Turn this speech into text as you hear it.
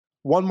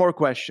One more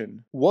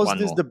question. Was One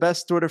this more. the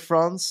best Tour de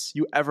France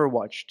you ever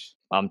watched?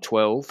 I'm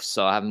 12,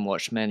 so I haven't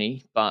watched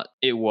many, but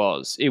it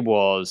was.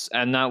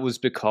 And that was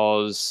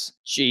because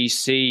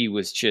GC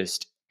was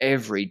just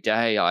every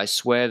day. I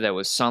swear there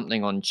was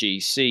something on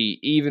GC,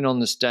 even on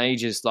the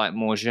stages like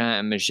Morgin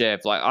and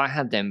Megève. Like I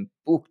had them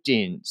booked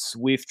in,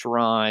 Zwift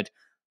ride,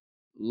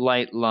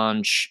 late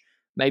lunch,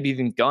 maybe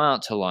even go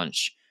out to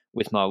lunch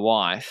with my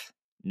wife.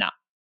 Nah.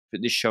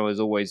 But this show, as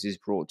always, is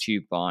brought to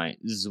you by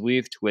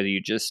Zwift, whether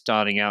you're just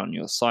starting out on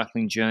your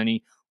cycling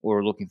journey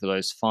or looking for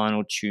those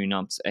final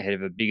tune-ups ahead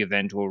of a big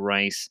event or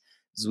race.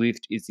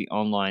 Zwift is the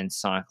online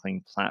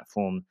cycling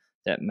platform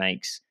that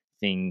makes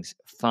things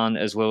fun,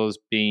 as well as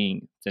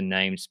being the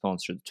named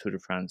sponsor of the Tour de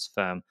France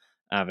Femme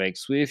avec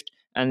Zwift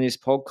and this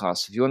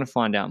podcast. If you want to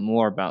find out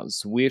more about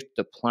Zwift,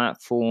 the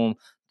platform,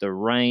 the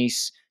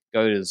race,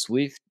 go to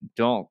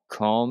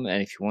Zwift.com,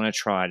 and if you want to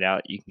try it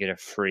out, you can get a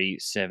free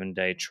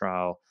 7-day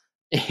trial.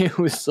 It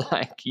was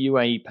like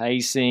UAE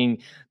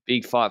pacing,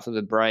 big fight for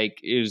the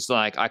break. It was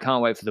like, I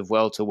can't wait for the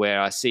Vuelta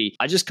where I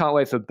just can't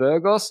wait for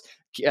Burgos,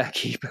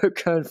 Keeper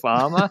and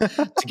Farmer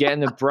to get in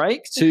the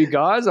break. 2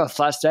 guys on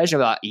flat stage.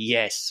 I'm like,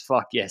 yes,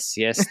 fuck yes.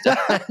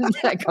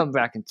 They come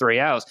back in 3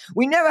 hours.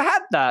 We never had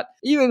that.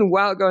 Even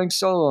while going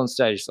solo on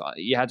stage, like,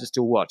 you had to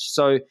still watch.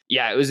 So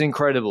yeah, it was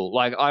incredible.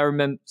 Like I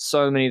remember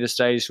so many of the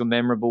stages were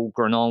memorable.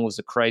 Granon was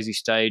a crazy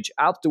stage.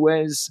 Alpe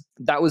d'Huez,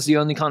 that was the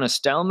only kind of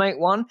stalemate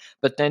one.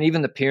 But then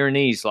even the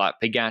Pyrenees, like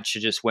Pogacar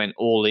just went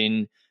all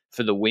in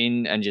for the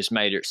win and just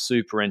made it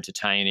super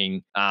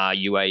entertaining.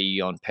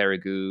 UAE on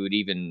Périgord,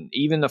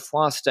 even the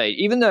Foix stage,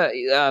 even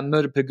the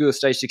Mur de Périgord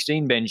stage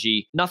 16,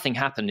 Benji, nothing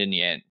happened in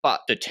the end. But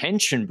the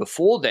tension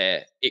before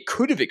there, it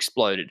could have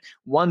exploded.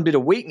 One bit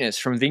of weakness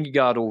from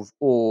Vingegaard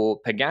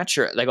or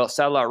Pogacar, they got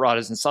satellite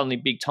riders and suddenly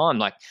big time.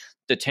 Like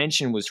the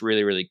tension was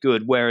really, really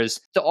good. Whereas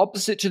the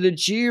opposite to the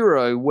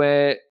Giro,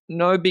 where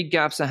no big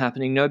gaps are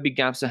happening, not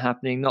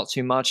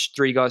too much,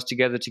 3 guys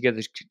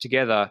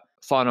together,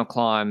 final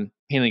climb,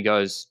 Hindley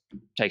goes,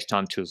 takes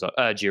time till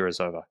Giro's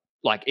over.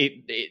 Like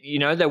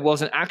it, there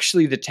wasn't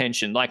actually the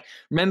tension. Like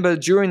remember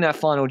during that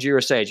final Giro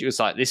stage, it was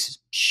like, this is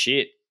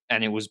shit,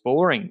 and it was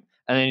boring.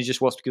 And then he just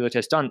watched the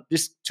test done.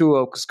 This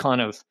tour was kind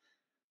of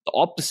the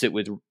opposite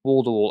with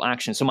wall-to-wall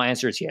action. So my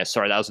answer is yes.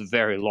 Sorry, that was a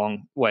very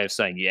long way of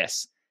saying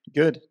yes.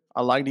 Good.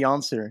 I like the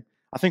answer.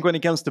 I think when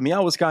it comes to me,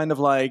 I was kind of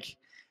like,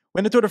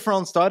 when the Tour de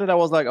France started, I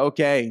was like,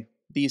 okay,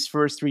 these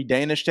first 3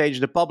 Danish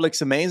stages, the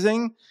public's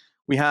amazing.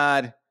 We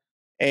had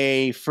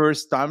a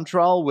first time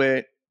trial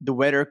with the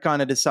weather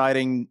kind of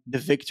deciding the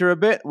victor a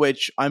bit,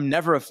 which I'm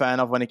never a fan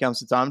of when it comes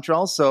to time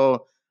trials.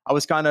 So I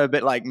was kind of a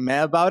bit like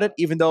meh about it,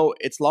 even though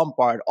it's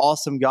Lampard.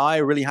 Awesome guy.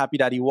 Really happy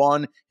that he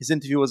won. His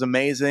interview was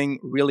amazing,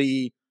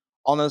 really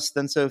honest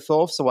and so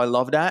forth. So I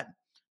love that.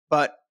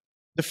 But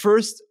the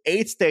first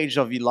 8 stages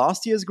of the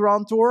last year's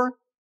Grand Tour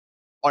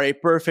are a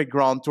perfect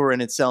Grand Tour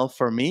in itself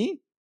for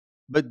me.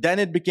 But then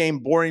it became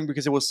boring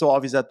because it was so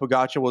obvious that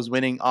Pogacar was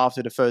winning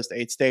after the first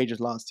 8 stages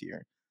last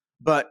year.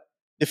 But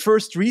the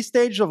first 3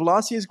 stages of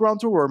last year's Grand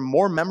Tour were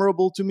more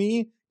memorable to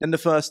me than the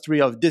first 3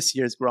 of this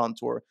year's Grand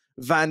Tour.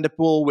 Van der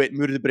Poel with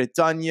Mur de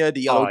Bretagne, the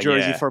yellow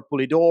jersey for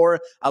Polidor,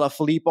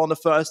 Alaphilippe on the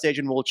first stage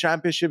in World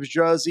Championships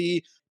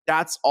jersey.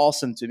 That's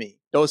awesome to me,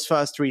 those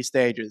first 3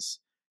 stages.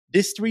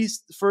 These 3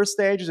 first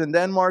stages in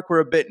Denmark were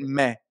a bit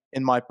meh,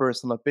 in my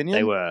personal opinion.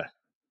 They were.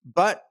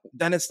 But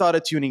then it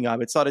started tuning up.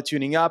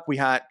 We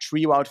had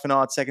Wout van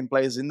Aert second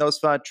place in those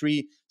first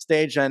 3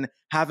 stage, and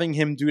having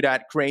him do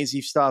that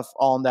crazy stuff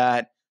on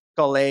that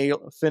Calais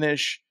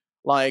finish,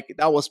 like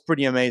that was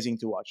pretty amazing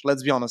to watch.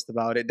 Let's be honest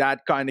about it.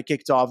 That kind of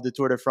kicked off the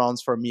Tour de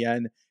France for me,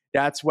 and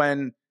that's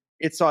when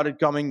it started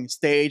coming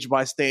stage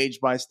by stage,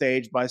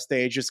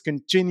 just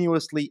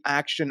continuously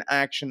action.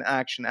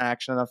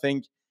 And I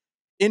think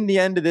in the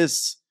end, it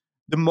is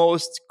the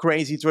most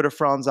crazy Tour de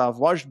France I've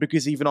watched,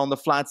 because even on the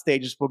flat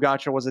stages,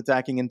 Pogacar was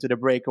attacking into the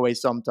breakaway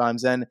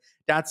sometimes. And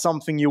that's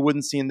something you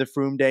wouldn't see in the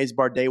Froome days.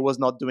 Bardet was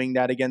not doing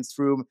that against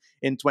Froome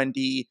in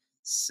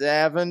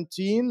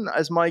 2017,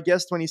 as my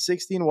guess,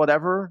 2016,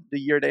 whatever. The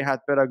year they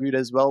had Peragude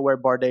as well, where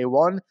Bardet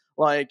won.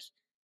 Like,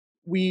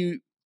 we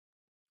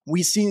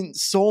seen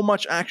so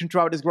much action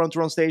throughout this Grand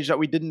Tour on stage that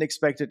we didn't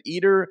expect it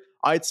either.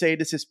 I'd say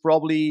this is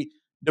probably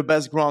the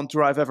best Grand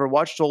Tour I've ever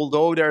watched,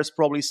 although there's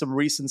probably some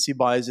recency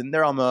bias in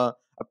there. I'm a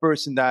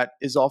person that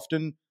is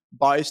often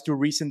biased to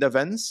recent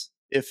events.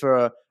 If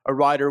a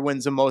rider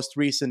wins the most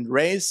recent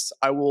race,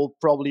 I will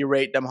probably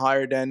rate them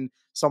higher than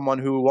someone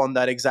who won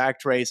that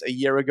exact race a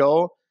year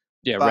ago.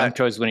 Yeah,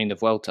 Remco's winning the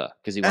Vuelta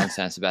because he won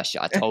San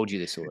Sebastian. I told you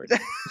this already.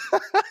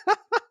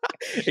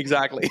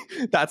 Exactly.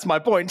 That's my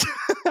point.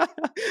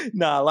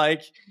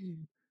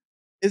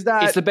 Is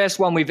that... It's the best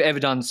one we've ever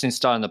done since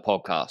starting the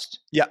podcast.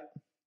 Yeah.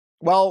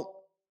 Well...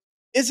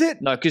 Is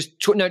it? No, because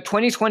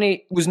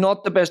 2020 was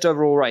not the best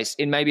overall race.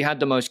 It maybe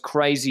had the most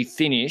crazy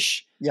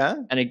finish. Yeah.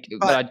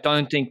 But I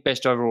don't think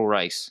best overall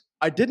race.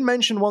 I did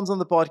mention once on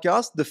the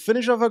podcast, the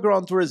finish of a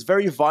Grand Tour is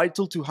very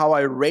vital to how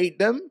I rate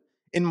them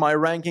in my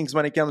rankings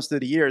when it comes to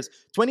the years.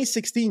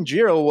 2016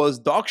 Giro was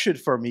dog shit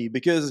for me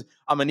because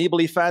I'm an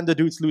Nibali fan. The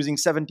dude's losing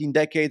 17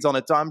 decades on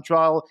a time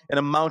trial in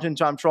a mountain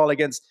time trial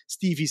against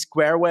Stevie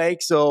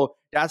Squarewake. So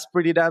that's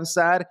pretty damn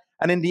sad.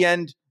 And in the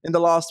end, in the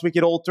last week,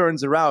 it all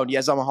turns around.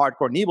 Yes, I'm a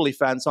hardcore Nibali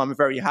fan, so I'm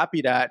very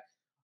happy that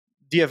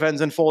the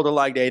events unfolded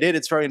like they did.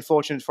 It's very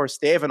unfortunate for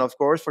Steven, of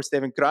course, for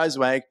Steven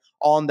Kruiswijk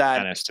on that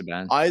And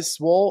Esteban. ice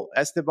wall.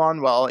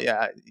 Esteban, well,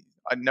 yeah,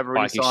 I never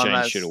really Bike saw him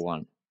Exchange as... should have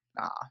won.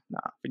 Nah.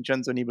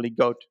 Vincenzo Nibali,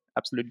 GOAT.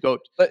 Absolute GOAT.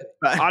 But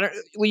I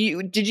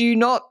don't. Did you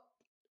not?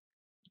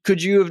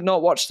 Could you have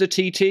not watched the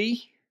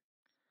TT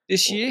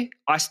this year?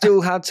 I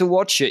still had to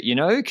watch it,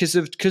 because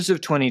of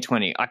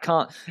 2020. I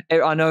can't.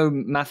 I know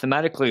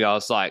mathematically, I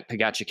was like,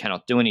 Pogacar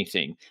cannot do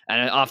anything,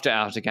 and after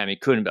game he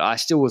couldn't. But I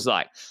still was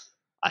like,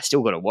 I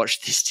still got to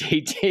watch this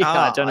TT.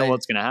 I don't know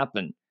what's going to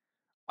happen.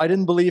 I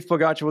didn't believe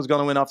Pogacar was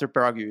going to win after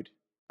Paragude.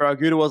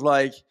 Paragude was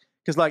like,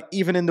 because like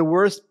even in the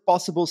worst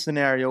possible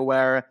scenario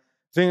where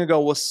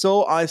Vingegaard was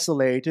so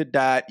isolated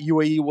that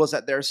UAE was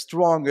at their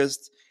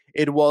strongest,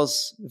 it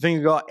was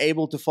Vingegaard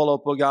able to follow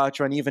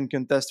Pogacar and even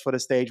contest for the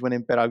stage win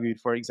in Paragude,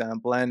 for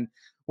example. And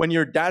when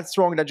you're that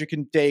strong that you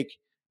can take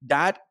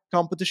that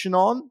competition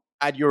on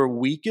at your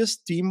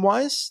weakest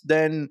team-wise,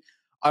 then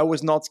I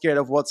was not scared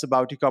of what's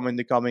about to come in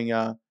the coming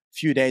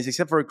few days,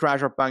 except for a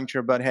crash or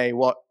puncture. But hey,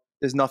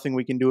 there's nothing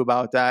we can do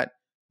about that.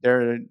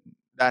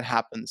 That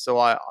happens. So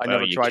I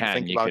never tried to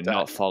think about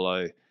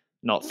that.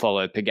 Not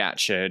follow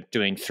Pogacar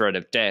doing threat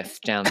of death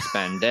down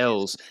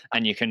Spandels,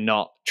 and you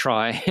cannot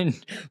try and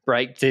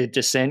break the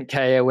descent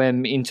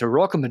KOM into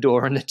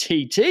Rocamadour and the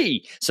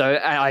TT. So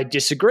I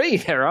disagree.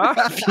 There are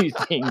a few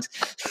things.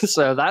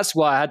 So that's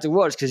why I had to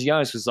watch, because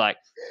Jonas was like,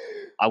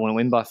 I want to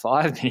win by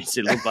 5 minutes,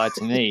 it looked like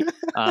to me.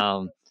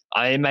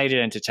 I made it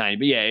entertaining.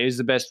 But yeah, it was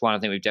the best one I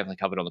think we've definitely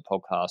covered on the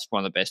podcast.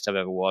 One of the best I've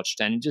ever watched.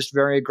 And just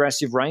very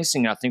aggressive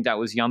racing. I think that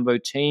was Jumbo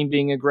team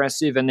being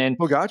aggressive. And then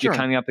you're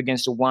coming up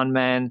against a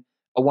one-man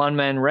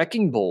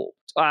wrecking ball.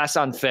 That's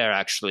unfair,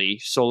 actually.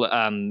 So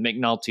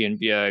McNulty and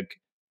Bjerg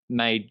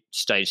made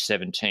stage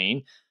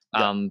 17.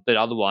 But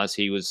otherwise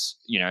he was,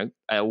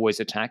 always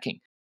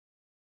attacking.